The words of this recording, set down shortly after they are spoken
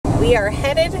we are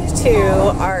headed to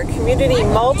our community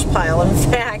mulch pile. In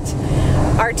fact,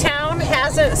 our town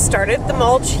hasn't started the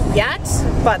mulch yet,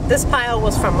 but this pile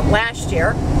was from last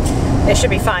year. It should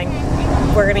be fine.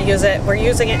 We're going to use it. We're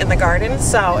using it in the garden,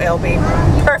 so it'll be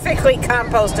perfectly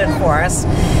composted for us.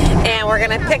 And we're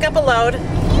going to pick up a load.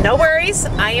 No worries,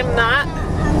 I am not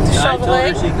shoveling.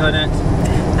 I told her she couldn't.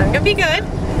 I'm going to be good.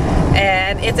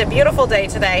 And it's a beautiful day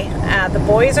today. The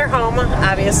boys are home,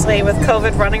 obviously, with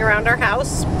COVID running around our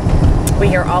house.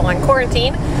 We are all in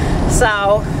quarantine.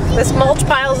 So this mulch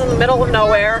pile's in the middle of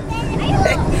nowhere.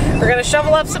 We're going to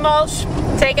shovel up some mulch,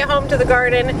 take it home to the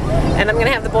garden, and I'm going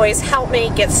to have the boys help me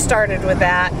get started with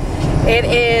that. It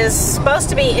is supposed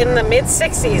to be in the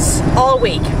mid-60s all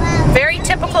week. Very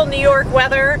typical New York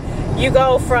weather. You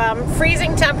go from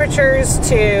freezing temperatures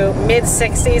to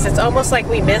mid-60s. It's almost like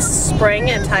we missed spring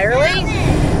entirely.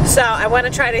 So I want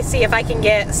to try to see if I can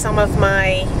get some of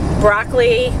my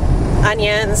broccoli,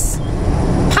 onions,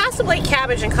 possibly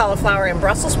cabbage and cauliflower and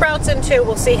Brussels sprouts into.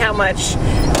 We'll see how much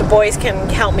the boys can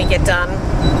help me get done.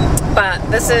 But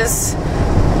this is,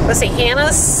 let's see,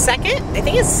 Hannah's second? I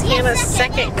think it's Hannah's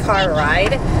second car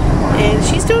ride. And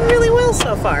she's doing really well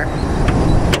so far.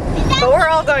 But we're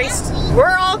all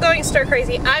going stir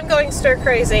crazy. I'm going stir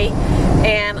crazy,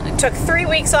 and I took 3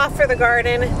 weeks off for the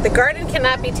garden. The garden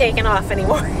cannot be taken off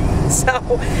anymore.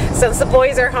 So since the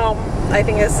boys are home, I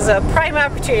think this is a prime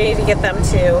opportunity to get them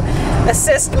to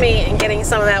assist me in getting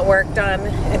some of that work done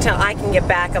until I can get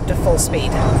back up to full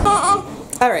speed.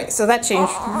 Alright, so that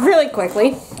changed really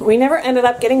quickly. We never ended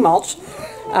up getting mulch.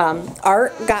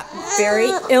 Art got very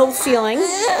ill feeling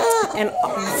and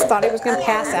thought he was going to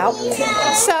pass out.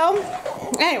 So,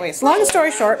 anyways, long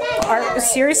story short, Art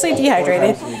is seriously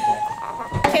dehydrated.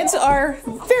 Kids are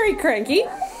very cranky.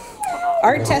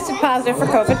 Art tested positive for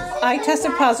COVID. I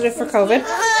tested positive for COVID.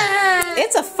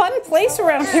 It's a fun place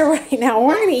around here right now.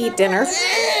 We're going to eat dinner.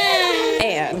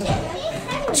 And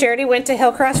Charity went to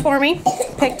Hillcrest for me,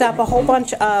 picked up a whole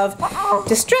bunch of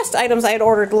distressed items I had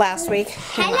ordered last week.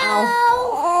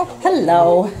 Hello!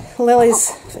 Hello.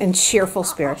 Lily's in cheerful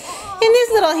spirit. And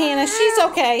this little Hannah, she's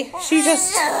okay. She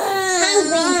just...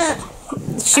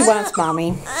 she wants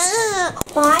mommy.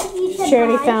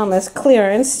 Charity found this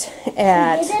clearance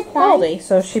at Aldi,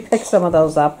 so she picked some of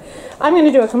those up. I'm going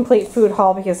to do a complete food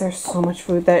haul because there's so much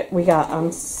food that we got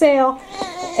on sale.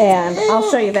 And I'll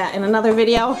show you that in another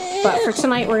video. But for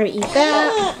tonight, we're going to eat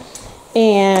that.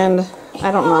 And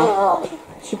I don't know.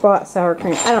 She bought sour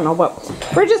cream. I don't know, but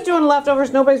we're just doing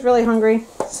leftovers. Nobody's really hungry.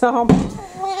 So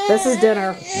this is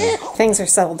dinner. Things are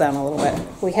settled down a little bit.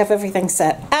 We have everything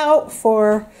set out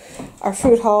for our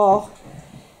food haul.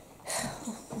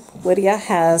 Lydia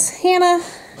has Hannah.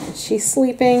 She's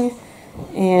sleeping.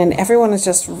 And everyone is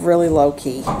just really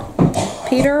low-key.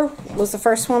 Peter was the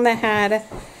first one that had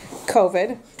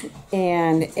COVID,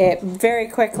 and it very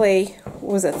quickly,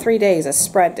 was it 3 days, it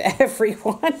spread to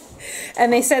everyone.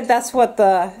 And they said that's what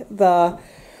the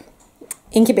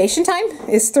incubation time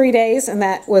is, 3 days, and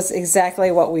that was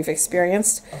exactly what we've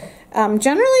experienced.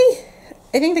 Generally,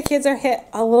 I think the kids are hit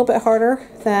a little bit harder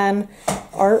than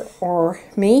Art or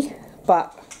me,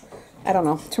 but I don't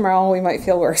know. Tomorrow we might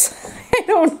feel worse. I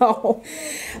don't know.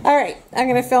 Alright, I'm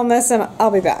going to film this and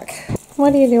I'll be back.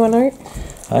 What are you doing, Art?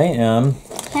 I am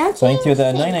going through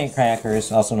the night-night crackers,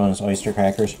 also known as oyster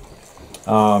crackers.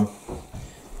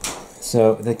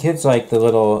 So the kids like the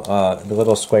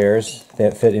little squares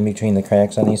that fit in between the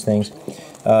cracks on these things.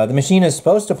 The machine is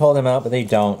supposed to pull them out, but they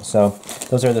don't. So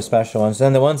those are the special ones.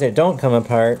 Then the ones that don't come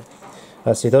apart,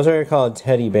 let's see, those are called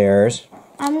teddy bears.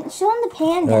 I'm showing the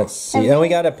panda. Let's see. Oh, we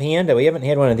got a panda. We haven't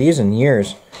had one of these in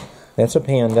years. That's a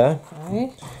panda. All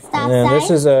right. Stop and then sign. this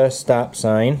is a stop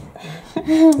sign.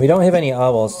 We don't have any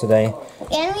owls today.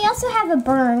 And we also have a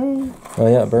burn. Oh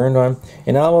yeah, burned one.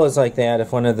 An owl is like that.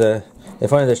 If one of the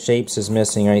shapes is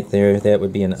missing right there, that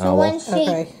would be an owl. One shape.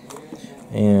 Okay.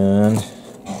 And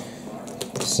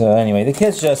so anyway, the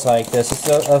kids just like this. It's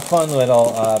a fun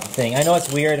little thing. I know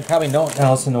it's weird. Probably no one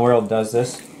else in the world does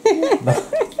this.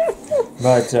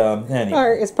 But anyway.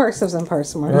 Or it's Parsnips and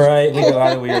Parsimony. Right, we do a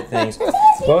lot of weird things.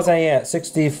 What was I at?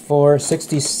 64,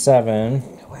 67.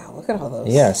 Wow, look at all those.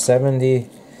 Yeah,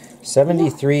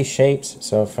 73 shapes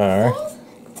so far.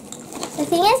 The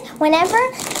thing is, whenever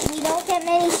we don't get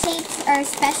many shapes or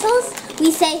specials,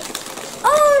 we say,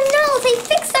 oh no, they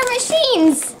fixed our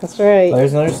machines. That's right. Well,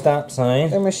 there's another stop sign.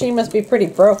 Their machine must be pretty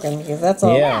broken because that's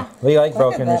all. Yeah, we like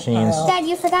broken that machines. pile. Dad,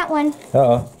 you forgot one.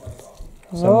 Uh-oh.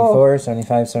 74,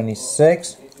 75,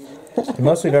 76. The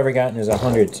most we've ever gotten is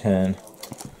 110.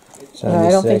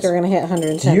 I don't think you're going to hit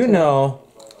 110. Do you know,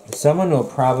 someone will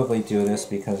probably do this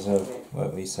because of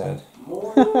what we said.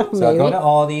 So I'll go to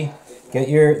Aldi,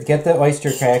 Get the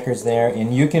oyster crackers there,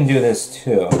 and you can do this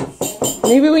too.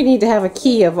 Maybe we need to have a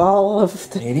key of all of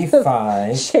the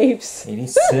 85 shapes.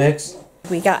 86.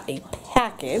 We got a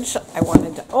package I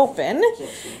wanted to open,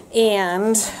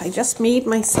 and I just made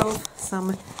myself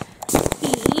some tea.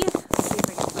 Let's see if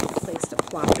I can find a place to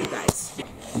plop you guys.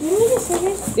 You need a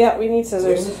scissors? Yeah, we need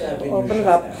scissors. Open it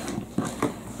up.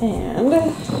 And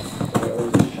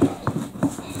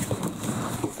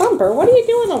Thumper, what are you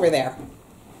doing over there?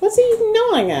 What's he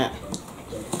gnawing at?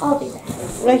 I'll be back.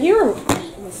 I hear him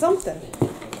eating something.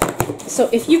 So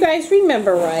if you guys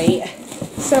remember right,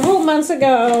 several months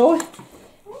ago,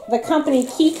 the company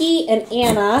Kiki and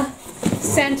Anna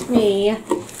sent me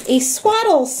a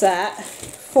swaddle set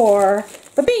for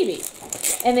the baby.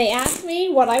 And they asked me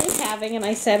what I was having, and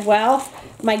I said, well,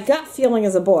 my gut feeling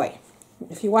is a boy.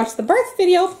 If you watch the birth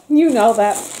video, you know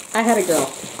that I had a girl.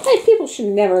 Hey, people should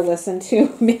never listen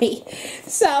to me.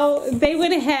 So they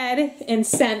went ahead and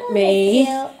sent me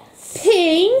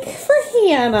pink for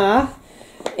Hannah.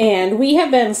 And we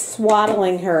have been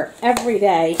swaddling her every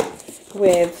day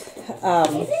with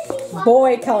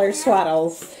boy color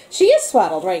swaddles. She is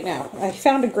swaddled right now. I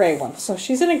found a gray one, so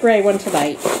she's in a gray one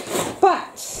tonight.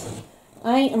 But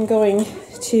I am going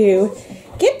to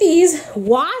get these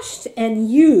washed and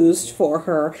used for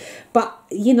her. But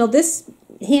you know, this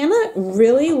Hannah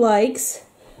really likes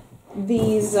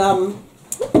these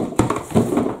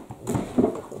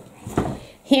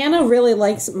Hannah really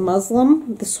likes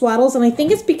muslin, the swaddles, and I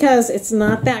think it's because it's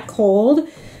not that cold.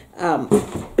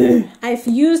 I've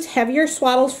used heavier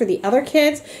swaddles for the other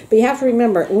kids, but you have to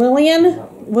remember, Lillian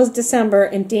was December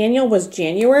and Daniel was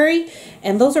January,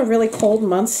 and those are really cold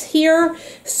months here.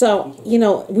 So, you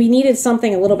know, we needed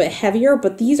something a little bit heavier,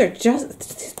 but these are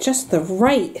just the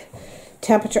right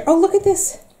temperature. Oh, look at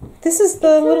this. This is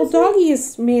the little doggy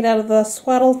is made out of the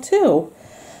swaddle too.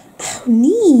 Oh,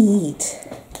 neat.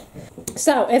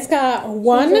 So it's got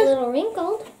one She's a little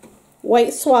wrinkled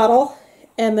white swaddle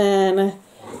and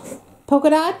polka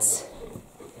dots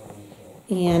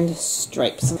and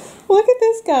stripes. Look at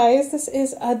this, guys. This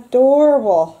is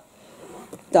adorable.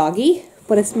 Doggy,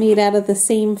 but it's made out of the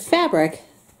same fabric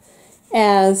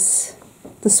as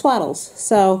the swaddles.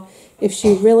 So if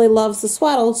she really loves the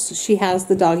swaddles, she has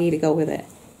the doggy to go with it.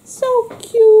 So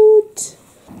cute.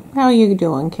 How are you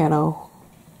doing, kiddo?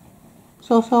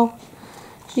 So?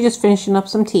 She's just finishing up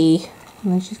some tea,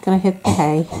 and then she's going to hit the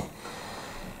hay.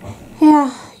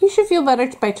 Yeah, you should feel better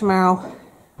by tomorrow.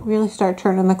 Really start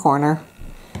turning the corner.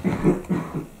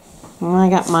 Well, I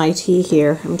got my tea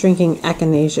here. I'm drinking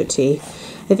echinacea tea.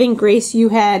 I think, Grace, you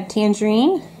had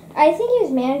tangerine? I think it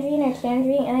was mandarin or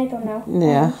tangerine, and I don't know.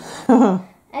 Yeah.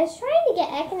 I was trying to get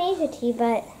echinacea tea,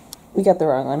 but... We got the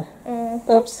wrong one.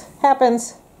 Oops.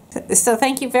 Happens. So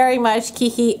thank you very much,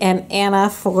 Kiki and Anna,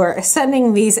 for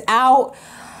sending these out.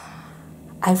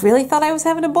 I really thought I was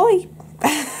having a boy.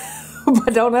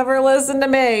 But don't ever listen to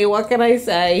me. What can I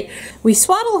say? We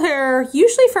swaddle her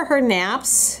usually for her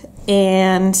naps,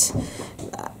 and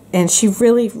she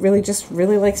really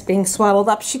likes being swaddled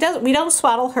up. We don't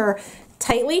swaddle her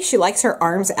tightly. She likes her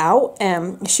arms out,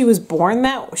 and she was born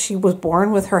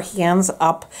with her hands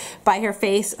up by her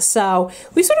face. So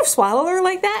we sort of swaddle her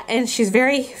like that, and she's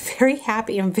very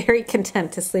happy and very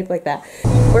content to sleep like that.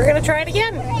 We're gonna try it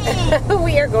again.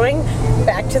 We are going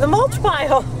back to the mulch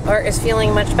pile. Art is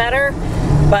feeling much better,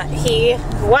 but he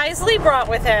wisely brought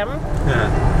with him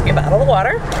a bottle of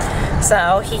water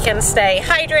so he can stay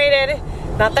hydrated.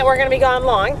 Not that we're gonna be gone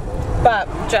long, but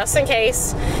just in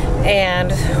case.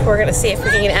 And we're gonna see if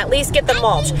we can at least get the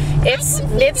mulch. It's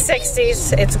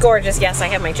mid-60s. It's gorgeous. Yes, I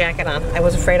have my jacket on. I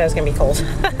was afraid I was gonna be cold.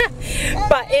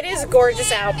 But it is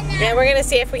gorgeous out, and we're gonna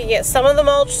see if we can get some of the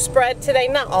mulch spread today.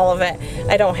 Not all of it.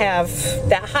 I don't have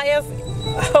that high of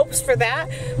hopes for that,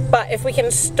 but if we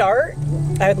can start,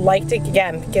 I would like to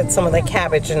again get some of the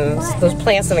cabbage and those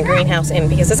plants in the greenhouse in,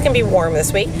 because it's gonna be warm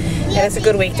this week, and it's a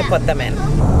good week to put them in.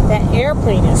 That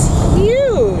airplane is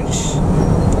huge.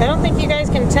 I don't think you guys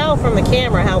can tell from the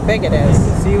camera how big it is.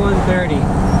 It's a C-130.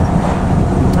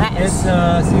 It's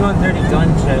a C-130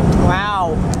 gunship.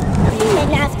 Wow.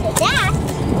 And after that...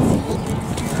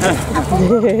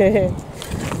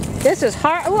 This is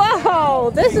hard.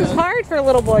 Whoa! This is hard for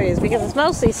little boys because it's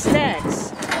mostly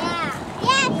sticks.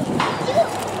 Yeah.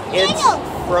 It's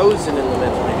frozen in the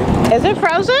middle. Is it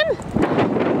frozen?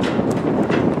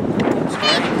 It's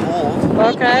very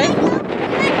cold. Okay.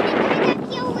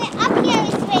 Up here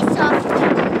is very soft.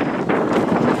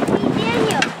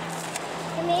 Daniel,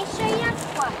 can I show you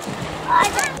one?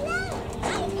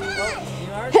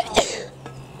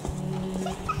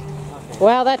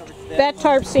 Well, that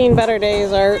tarp's seen better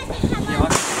days, Art. Right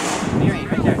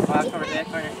there. Over that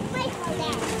corner.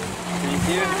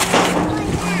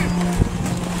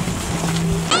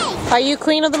 Are you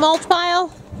queen of the mulch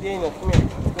pile? Daniel, come here.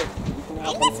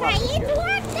 I'm gonna try to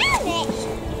walk down it.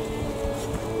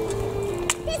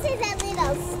 This is a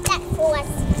little step for us.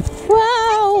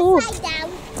 Wow! Slide down.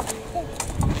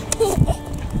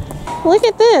 Look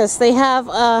at this. They have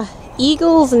a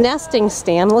eagle's nesting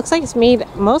stand. Looks like it's made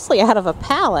mostly out of a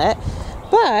pallet,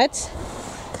 but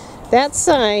that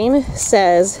sign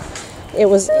says it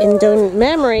was in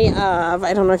memory of,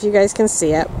 I don't know if you guys can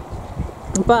see it,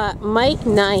 but Mike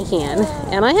Nyhan,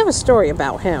 and I have a story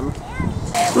about him.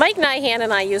 Mike Nyhan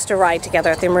and I used to ride together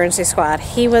at the emergency squad.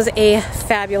 He was a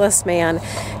fabulous man,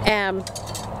 and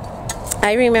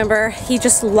I remember he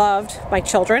just loved my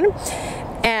children.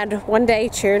 And one day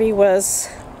Charity was,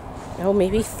 oh,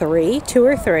 maybe 2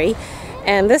 or 3,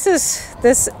 and I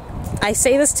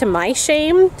say this to my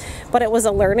shame, but it was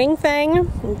a learning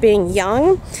thing, being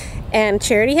young. And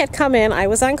Charity had come in, I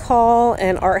was on call,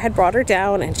 and Art had brought her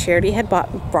down, and Charity had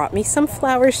brought me some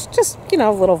flowers, just, you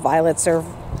know, little violets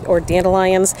or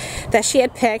dandelions that she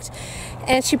had picked.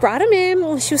 And she brought them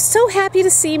in, she was so happy to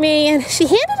see me, and she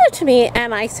handed it to me,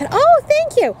 and I said, oh,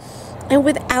 thank you. And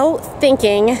without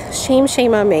thinking,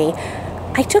 shame on me,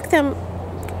 I took them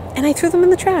and I threw them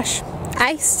in the trash.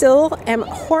 I still am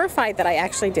horrified that I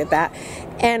actually did that.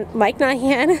 And Mike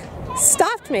Nyhan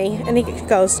stopped me, and he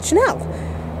goes, Janelle,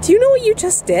 do you know what you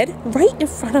just did? Right in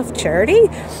front of Charity?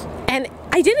 And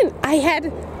I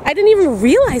didn't even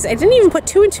realize, I didn't even put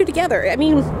 2 and 2 together. I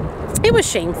mean, it was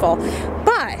shameful,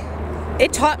 but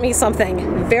it taught me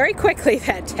something very quickly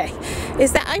that day,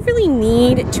 is that I really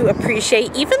need to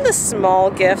appreciate even the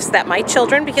small gifts that my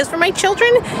children, because for my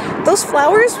children, those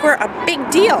flowers were a big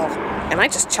deal, and I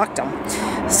just chucked them.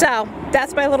 So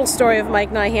that's my little story of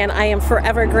Mike Nyhan. I am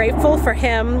forever grateful for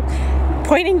him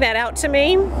pointing that out to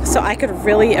me so I could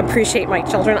really appreciate my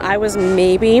children. I was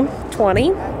maybe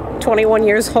 20, 21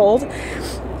 years old,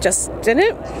 just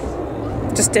didn't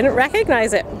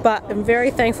recognize it, but I'm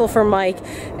very thankful for Mike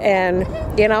and,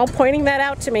 you know, pointing that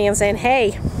out to me and saying,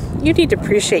 hey, you need to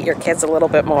appreciate your kids a little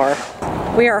bit more.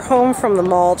 We are home from the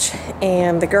mulch,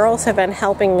 and the girls have been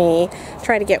helping me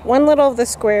try to get one little of the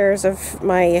squares of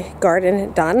my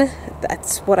garden done.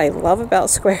 That's what I love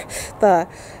about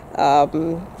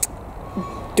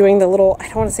doing the little, I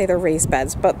don't want to say they're raised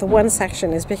beds, but the one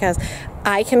section is because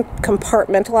I can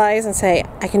compartmentalize and say,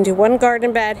 I can do one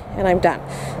garden bed and I'm done.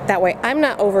 That way I'm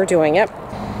not overdoing it.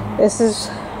 This is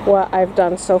what I've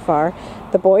done so far.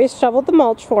 The boys shoveled the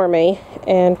mulch for me,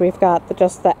 and we've got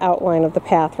just the outline of the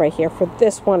path right here for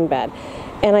this one bed.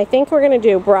 And I think we're going to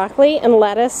do broccoli and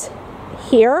lettuce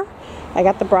here. I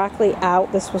got the broccoli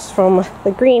out. This was from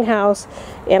the greenhouse,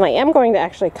 and I am going to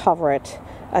actually cover it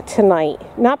tonight.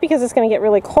 Not because it's going to get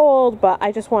really cold, but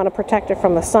I just want to protect it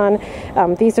from the sun.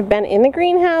 These have been in the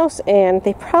greenhouse, and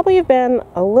they probably have been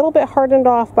a little bit hardened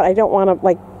off, but I don't want to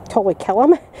like totally kill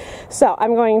them. So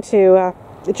I'm going to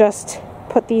just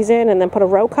put these in and then put a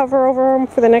row cover over them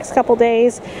for the next couple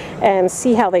days and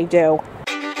see how they do.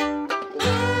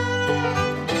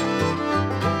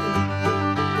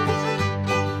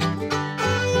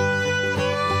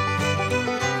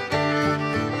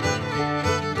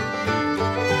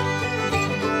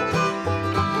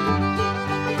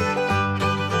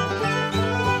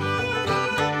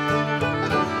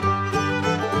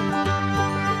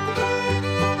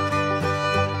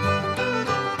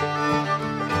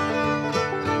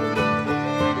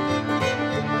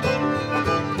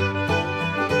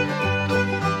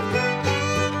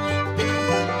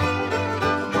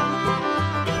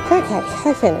 Okay,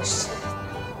 I finished.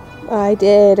 I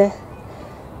did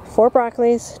 4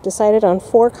 broccolis, decided on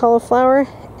 4 cauliflower,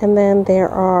 and then there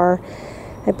are,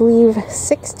 I believe,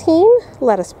 16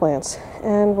 lettuce plants,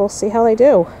 and we'll see how they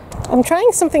do. I'm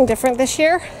trying something different this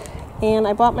year, and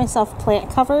I bought myself plant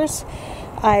covers.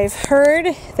 I've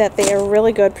heard that they are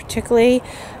really good, particularly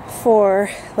for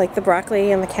like the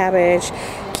broccoli and the cabbage,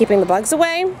 keeping the bugs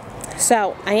away.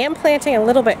 So I am planting a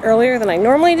little bit earlier than I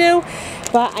normally do,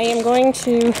 but I am going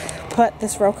to put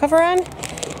this row cover on,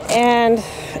 and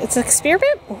it's an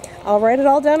experiment. I'll write it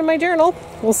all down in my journal.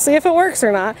 We'll see if it works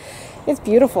or not. It's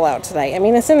beautiful out today. I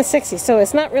mean, it's in the 60s, so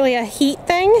it's not really a heat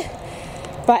thing,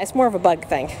 but it's more of a bug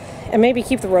thing. And maybe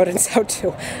keep the rodents out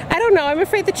too. I don't know. I'm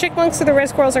afraid the chickmunks or the red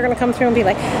squirrels are going to come through and be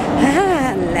like,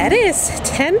 ah, lettuce,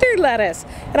 tender lettuce.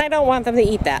 And I don't want them to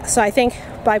eat that. So I think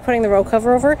by putting the row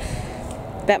cover over,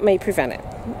 that may prevent it.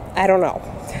 I don't know.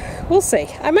 We'll see.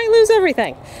 I might lose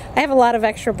everything. I have a lot of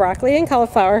extra broccoli and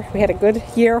cauliflower. We had a good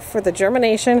year for the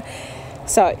germination.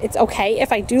 So it's okay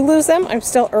if I do lose them. I'm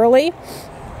still early.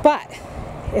 But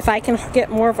if I can get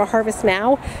more of a harvest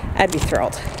now, I'd be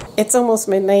thrilled. It's almost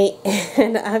midnight,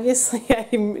 and obviously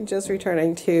I'm just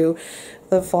returning to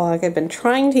the vlog. I've been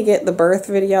trying to get the birth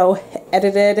video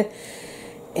edited.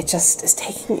 It just is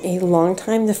taking a long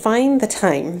time to find the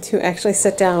time to actually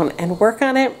sit down and work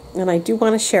on it, and I do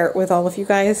want to share it with all of you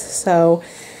guys, so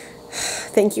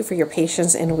thank you for your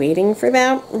patience in waiting for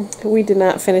that. We did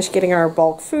not finish getting our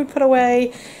bulk food put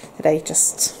away today.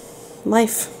 Just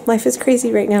life is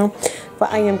crazy right now,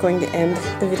 but I am going to end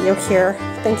the video here.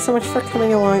 Thanks so much for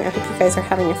coming along. I hope you guys are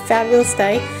having a fabulous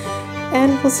day,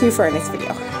 and we'll see you for our next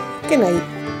video. Good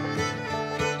night.